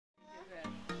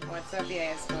What's up,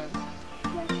 Yaya school?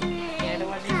 Yeah, the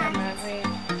one you come out with?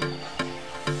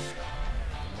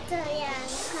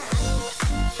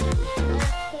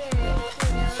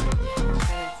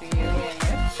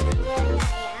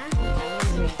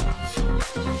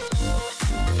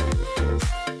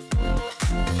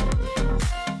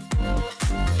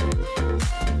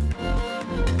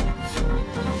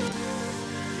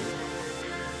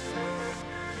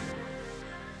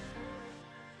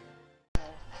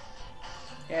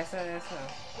 Yes, sir, yes, sir.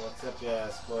 What's up, Yaya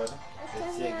squad?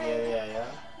 Let's check Yaya.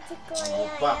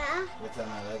 We're back with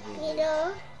another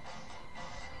video.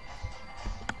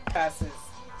 Passes.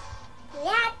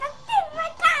 Yeah, that's my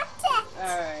classes.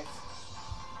 Alright.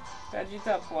 Touch it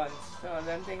up once. So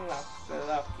them thing lock. The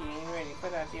lock. You ain't ready for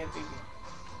that yet, baby.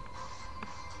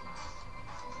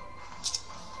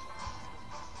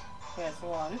 Press 1.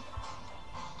 1.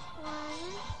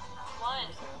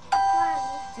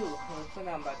 Two. We'll put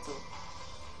number 2.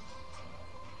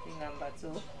 The number 2.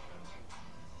 Right.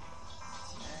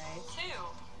 2.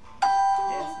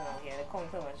 Yes, no. Yeah, the count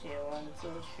how much here? 1, 2,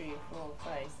 3, 4,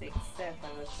 5, 6, 7.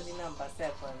 Let's put the number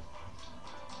 7.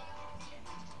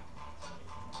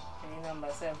 The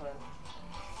number 7.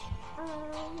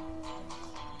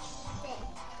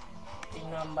 The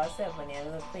number 7, yeah,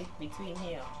 little click between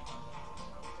here.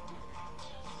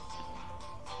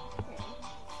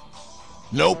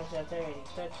 Nope. Touch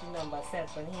the number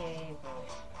 7 here.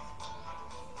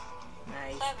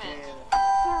 Nice. 7.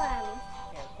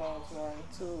 Yeah, count 1,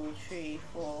 2, 3,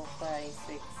 4, 5,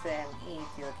 6, 7, 8.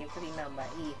 You're looking for the number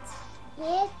 8.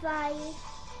 8 by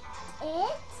 8.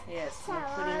 Yes, you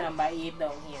put the number 8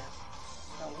 down here.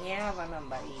 Down here have a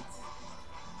number 8.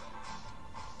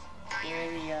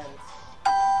 Brilliant.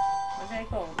 What should I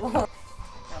count?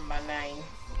 Number 9.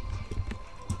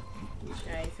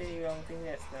 I said the wrong thing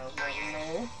just now. No.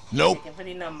 Nope. You can put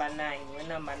the number 9. Where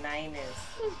number 9 is.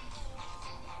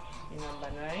 The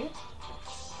number 9.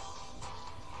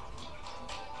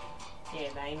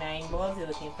 Yeah, 9 balls. You're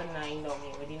looking for 9 down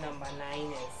here. Where the number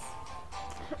 9 is.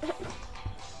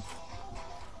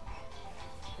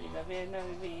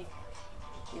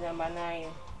 The number 9.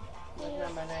 What's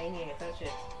number 9 here? Touch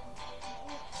it.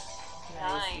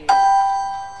 Nice. 9.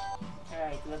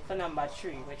 Alright, look for number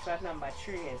 3. Which one number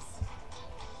 3 is?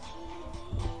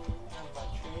 Number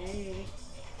 3.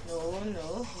 No.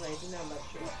 Where's the number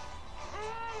 3?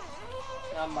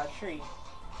 Number 3.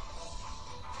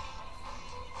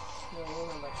 No,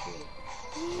 number 3.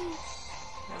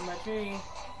 Number 3. 3.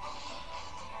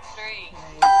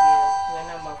 Nice. Yeah. Where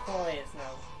number 4 is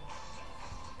now?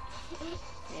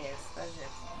 Yes, that's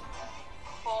it.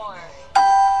 4.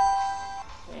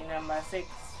 Where number 6,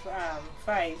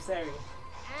 5, sorry.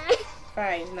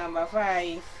 5, number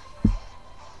 5.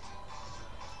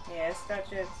 Yes,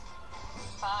 touch it.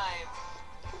 5.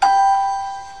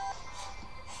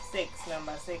 6,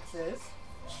 number 6 is.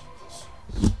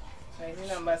 Where's the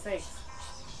number 6?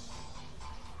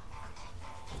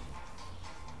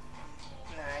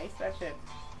 Nice, touch it.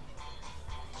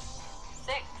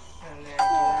 6. And then the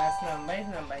last number is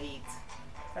number 8.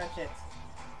 Touch it.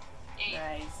 8.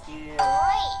 Nice, good.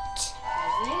 Great.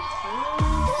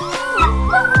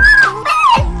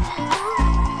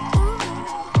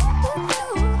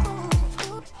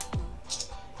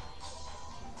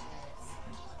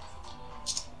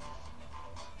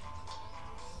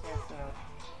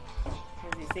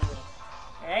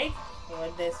 Right?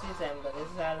 What this resemble? This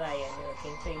is a lion. You're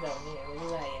looking straight down here. Where's the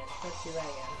lion? Touch the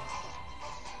lion.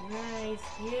 Nice,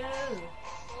 good.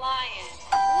 Lion.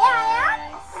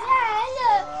 Nice.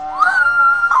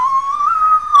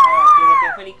 Alright, you're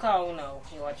looking for the cow now.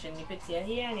 You're watching the picture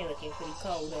here and you're looking for the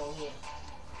cow down here.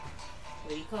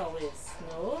 Where the cow is?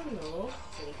 No.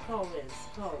 Where the cow is?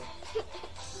 Cow.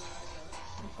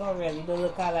 The cow really don't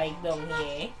look alike down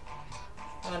here.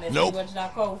 Honestly, Nope. watch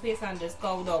that cow face and this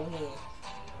cow down here.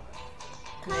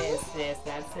 Yes,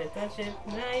 that's it. Touch it.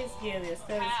 Nice, girl. You're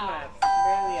still smart.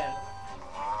 Brilliant.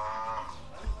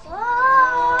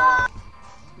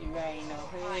 You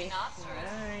rhinoceros.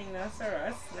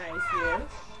 Nice, girl.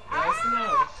 Just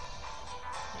now.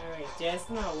 Alright, just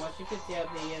now. What you put up there?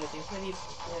 You're looking for the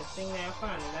thing there,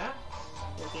 panda.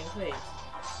 Looking for it.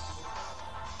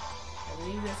 I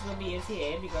believe this will be it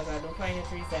here because I don't find it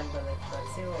resemble it. But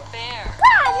see what? Bear. A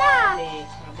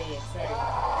bear, sorry.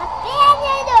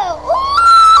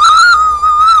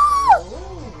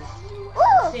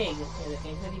 Pig. You're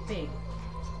looking for the pig.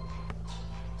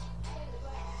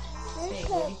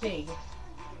 Where the pig?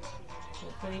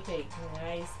 Look for the pig.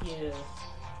 Nice, you.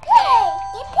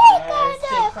 Nice,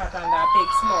 pig fat and that pig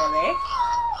small, eh?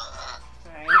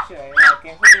 Alright, sure. You're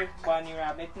looking for the bunny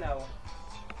rabbit now.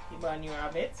 The bunny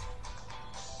rabbit?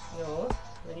 No.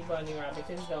 Where the bunny rabbit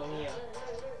is down here.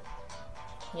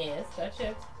 Yes, touch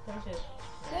it. Touch it.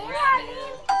 Nice.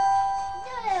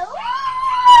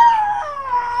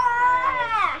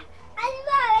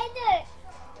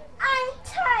 I'm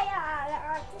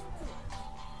tired.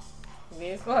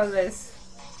 Let's call this.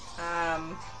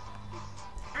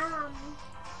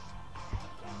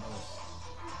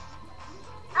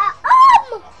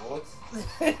 What?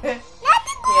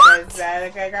 Yes, I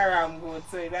look like a ram goat,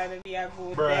 so it doesn't be a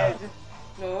goat dead.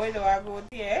 No, it don't a goat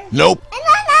here. Nope. And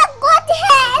I'm not good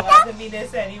head. It has to be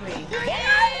this anyway.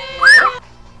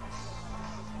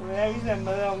 Where is the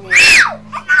mother me?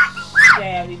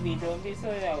 Yeah, baby, don't be so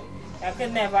loud. That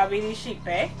could never be the sheep,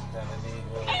 eh?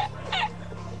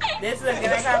 This looking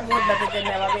like a goat, but it could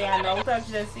never be. And don't touch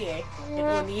this here. It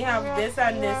only have this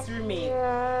and this remain.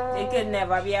 It could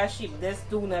never be a sheep. This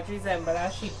do not resemble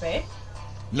a sheep, eh?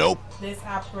 Nope. This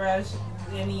apparel is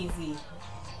easy.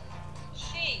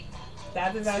 Sheep.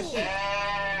 That is a sheep.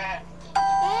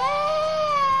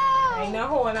 I know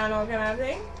horn and all kind of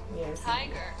thing. Yes.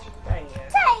 Tiger. Tiger.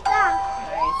 Tiger.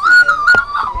 Yes.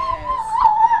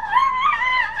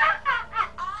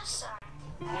 Awesome.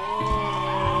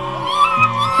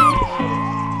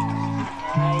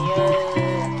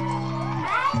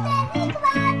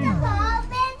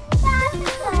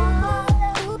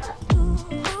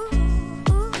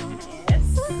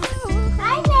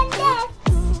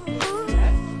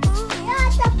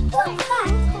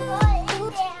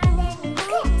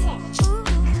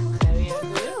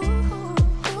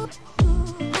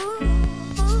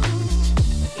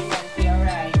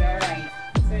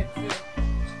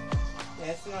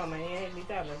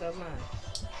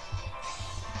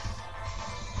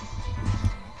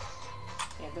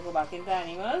 Back into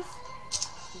animals.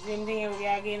 Same thing we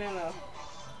get again now.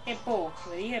 Hippo.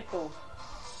 Where is hippo?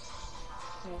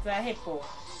 It's a hippo.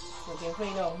 Looking for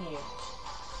it down here.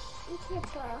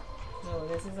 Hippo. No,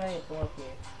 this is a hippo up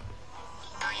here.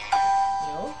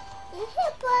 No?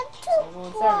 Hippo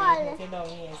too Sorry, look it down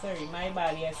here. Sorry, my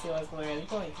body I see was really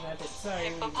pointing at it. Sorry.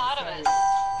 Hippopotamus.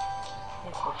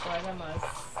 Hippopotamus.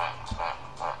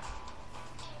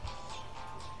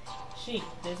 Sheep.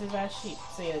 This is a sheep.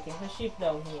 So you're looking for sheep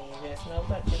down here. You just know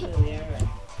touch it earlier, right?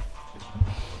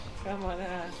 Come on,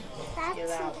 get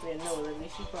out there. No, let me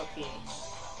sheep up here.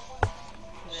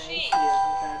 Nice. Sheep. I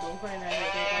don't find that you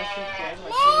take a sheep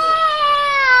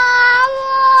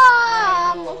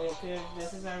there.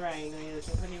 This is a rhino. You're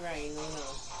looking for the rhino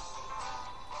now.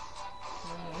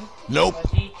 Nope.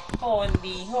 Watch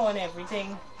the horn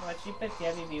everything. Watch the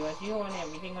picture, baby. Watch the horn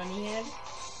everything on the head.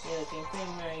 You're looking for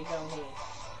him right down here.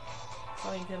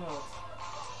 Point him out.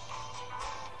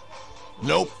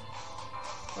 Nope.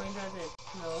 Point at it.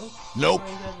 No. Nope.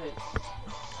 Point at it.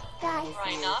 Guys.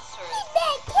 Rhinoceros.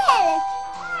 They kill it.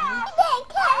 They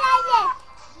kill it.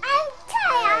 I'm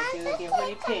tired. You're looking for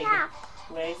the pig.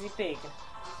 Where is the pig?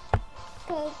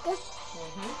 Pig.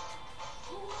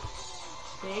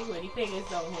 Pig? Where the pig is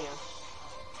down here.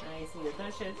 Nice. You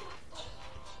touch it.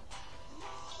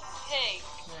 Pig.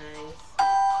 Nice.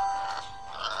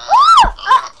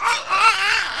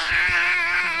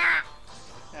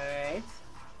 Alright.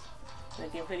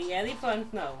 Looking for the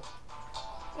elephant now.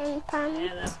 Elephant.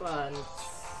 Elephant.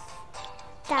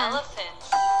 Elephant.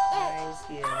 Nice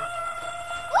here.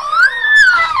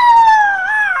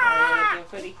 Looking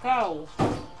for the cow.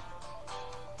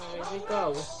 Where is the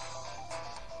cow?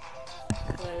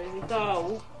 Where is the cow?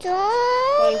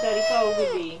 Point at the cow,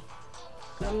 baby.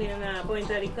 Come here now.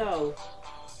 Point at the cow.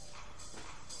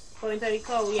 Point at the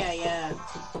cow, yeah.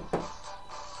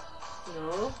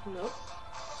 No, no.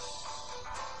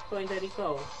 Point at the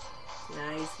cow.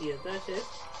 Nice here. Touch it.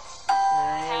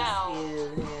 Nice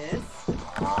here. Yes.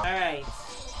 Alright.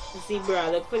 Zebra.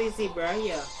 Look for the zebra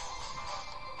here.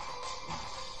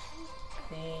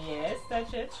 Yes,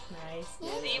 touch it. Nice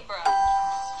here. Zebra.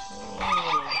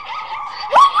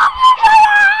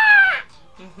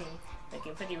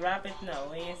 Looking for the rabbit now.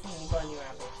 Where you see the bunny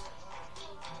rabbit?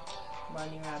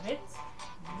 Bunny rabbit.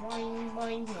 Boing,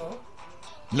 boing, no.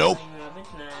 Nope. Bunny rabbit,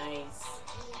 nice.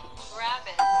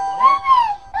 Rabbit.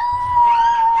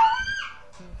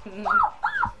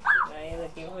 Now you're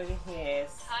looking for the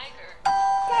yes. Tiger.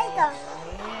 Tiger.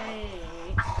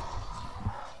 Yay.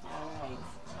 Alright.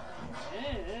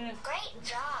 Great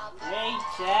job. Great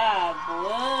job.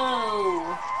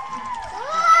 Whoa.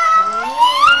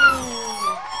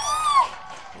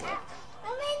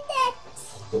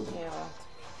 Yeah.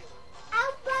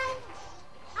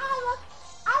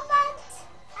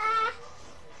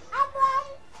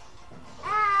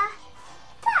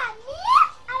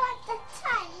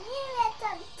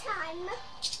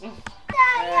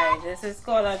 Alright, this is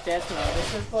called a jet now.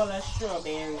 This is called a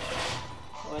strawberry.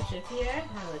 Watch it here.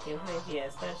 I'm looking for it.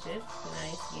 Yes, touch it.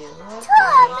 Nice yellow.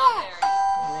 Strawberry.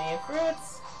 And then your fruits.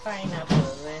 Pineapple.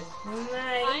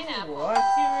 Nice. Pineapple. What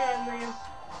you run?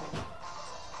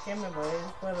 Can't remember what it's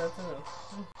supposed to know.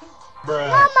 Bruh.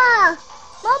 Mama!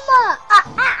 Mama!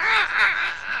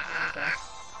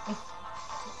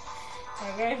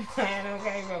 I don't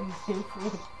care from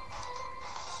fruit.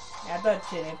 I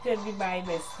thought it could be by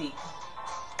mistake.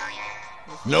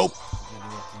 Nope.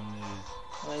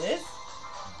 What is?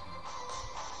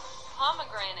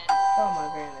 Pomegranate.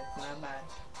 Pomegranate, not bad.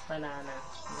 Banana.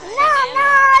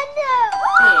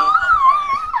 No!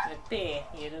 The pear.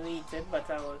 You don't eat it, but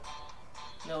I will.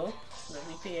 No, let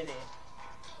me pear there.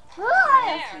 Pear.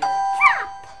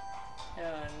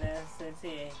 Oh, and let's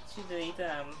see. She do eat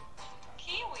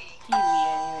Kiwi. kiwi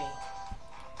anyway.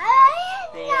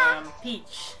 The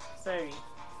peach. Sorry.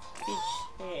 Peach.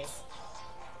 Here.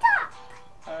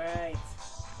 Alright.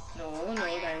 No,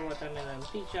 that watermelon.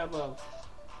 Peach above.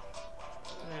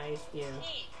 Nice here.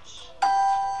 Peach.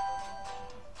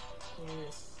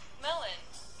 Yes.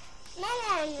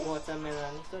 Melon.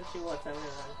 Watermelon. Touchy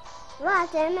watermelon.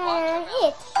 Watermelon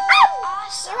eat.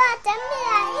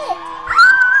 Watermelon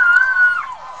eat.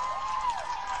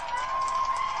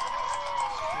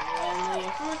 And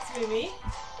your fruits, baby.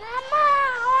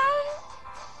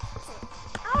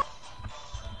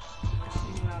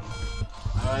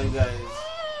 Alright guys,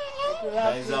 that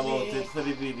Love is about it for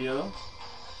the video.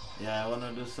 Yeah, I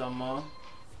wanna do some more.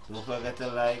 Don't forget to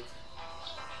like,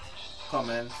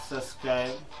 comment,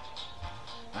 subscribe,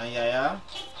 and Yaya,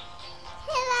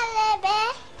 Hello,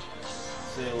 baby.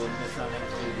 so you won't miss an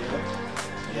episode.